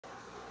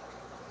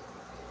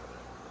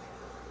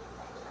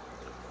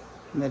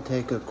I'm going to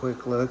take a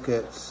quick look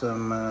at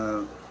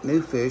some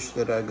new fish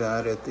that I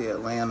got at the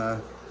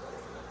Atlanta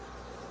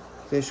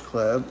Fish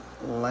Club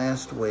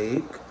last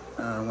week.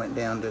 I went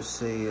down to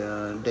see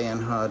Dan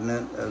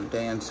Hodnett of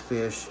Dan's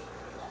Fish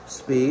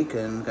speak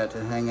and got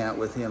to hang out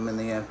with him in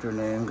the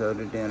afternoon, go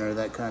to dinner,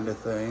 that kind of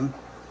thing.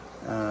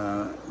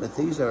 But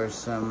these are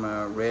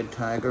some Red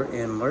Tiger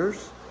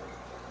Endlers,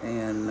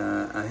 and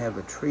I have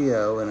a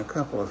trio and a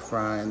couple of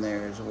fry in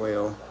there as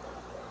well.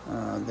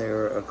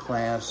 They're a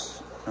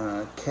class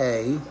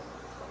K,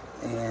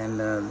 and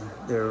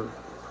there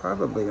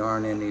probably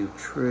aren't any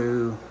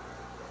true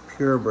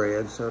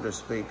purebred, so to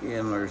speak,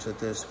 endlers at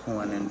this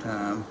point in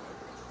time.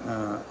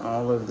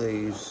 All of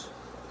these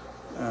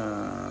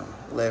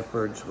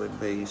leopards would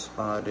be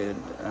spotted,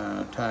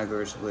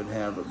 tigers would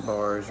have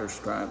bars or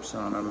stripes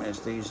on them, as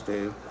these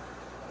do.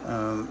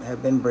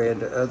 Have been bred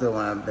to other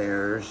live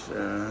bears,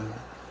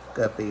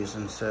 guppies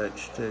and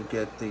such, to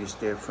get these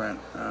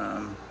different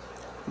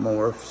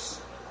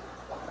morphs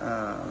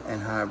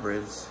and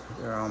hybrids.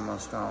 They're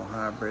almost all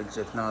hybrids,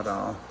 if not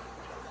all,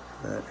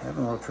 but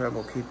having a little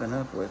trouble keeping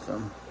up with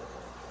them.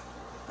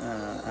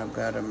 I've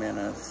got them in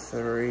a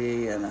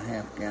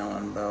 3.5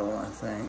 gallon bowl, I think.